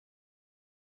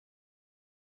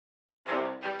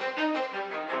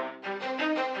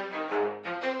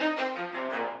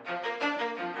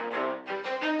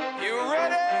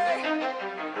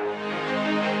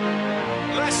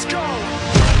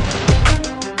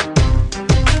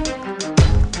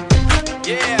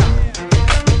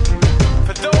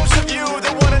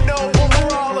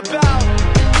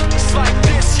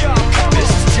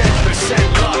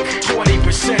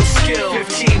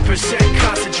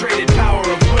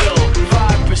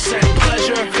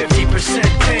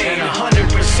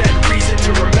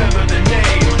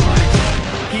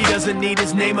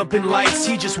up in lights,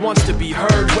 he just wants to be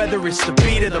heard, whether it's the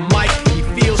beat of the mic. He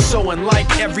feels so unlike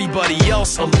everybody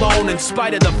else, alone, in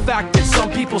spite of the fact that some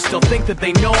people still think that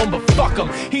they know him. But fuck him,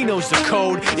 he knows the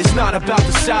code. It's not about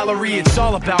the salary, it's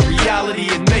all about reality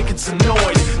and making some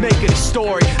noise, making a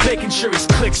story, making sure his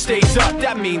click stays up.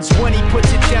 That means when he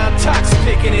puts it down, Tox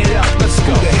picking it up. Let's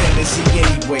go. Who the hell is he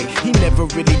anyway? He never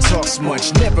really talks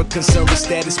much, never concerned with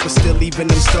status, but still leaving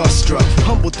him starstruck.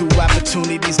 Humble through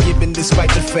opportunities given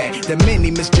despite the fact that many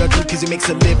misjudge him cause he makes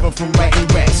a living from writing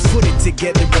raps. Put it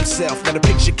together himself, now the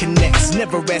picture connects,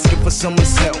 never asking for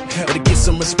someone's help or to get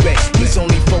some respect. He's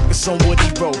only focused on what he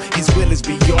wrote, his will is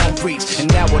beyond reach,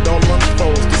 and now it all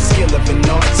unfolds, the skill of an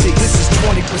artist. This is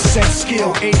 20%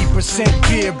 skill, 80%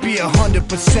 fear, be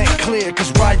 100% clear,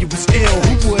 cause Ryu was ill.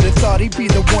 Who would've thought he'd be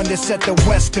the one that set the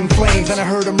West in flames? And I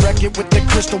heard him wreck it with the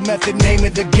Crystal Method, name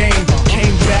of the game.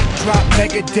 Came back, dropped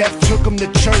Megadeth, took him to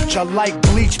church. I like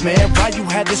Bleach, man. Ryu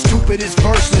had the stupidest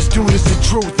verse, this dude is the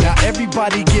truth. Now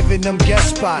everybody giving them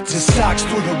guest spots and stocks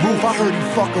through the roof. I heard he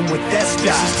fucking with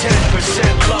S-Dot. This is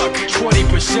 10% luck,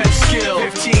 20% skill,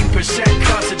 15%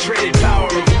 concentrated power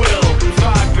of will,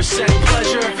 5%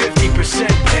 pleasure, 50%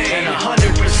 pain, and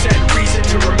 100% reason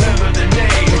to remember the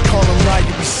name. They call him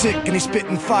Ryu, he's sick and he's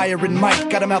spitting fire and Mike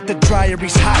got him out the dryer,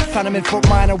 he's hot. Found him in Fort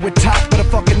Minor with Top, but a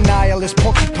fucking nihilist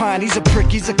porcupine. He's a prick,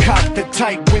 he's a cop. The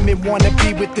type women wanna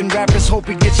be within, rappers hope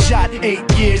he gets shot. 8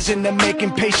 years in the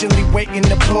making, patiently waiting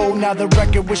to blow. Now the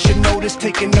record with your notice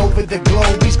taking over the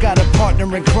globe. He's got a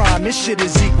partner in crime, his shit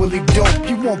is equally dope.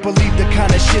 You won't believe the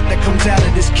kind of shit that comes out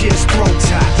of this kid's throat.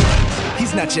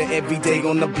 He's not your everyday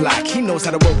on the block. He knows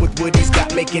how to work with what he's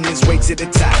got, making his way to the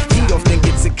top. He often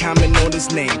gets a comment on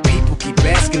his name. People keep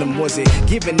asking him, was it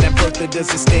given that birth or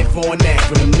does it stand for an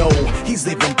acronym? No, he's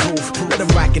living proof. Let him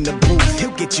rock in the booth.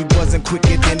 He'll get you buzzing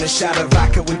quicker than a shot of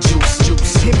vodka with juice.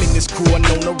 Him and his crew are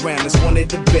known around as one of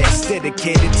the best,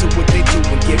 dedicated to what they do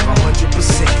and give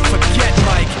 100%. Forget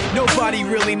Mike, nobody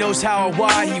really knows how or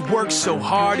why he works so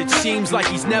hard. It seems like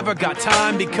he's never got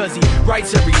time because he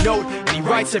writes every note and he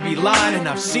writes every line. And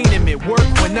I've seen him at work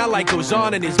when that light goes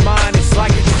on in his mind. It's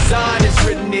like a design is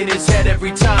written in his head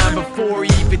every time before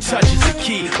he even touches a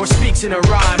key or speaks in a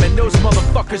rhyme. And those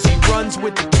motherfuckers he runs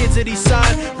with, the kids that he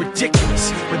signed,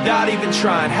 ridiculous, without even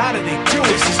trying. How do they do it?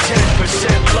 This is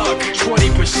 10% luck,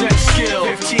 20% skill,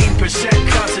 15%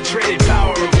 concentrated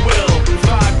power of will,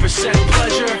 5%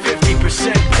 pleasure,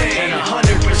 50% pain, and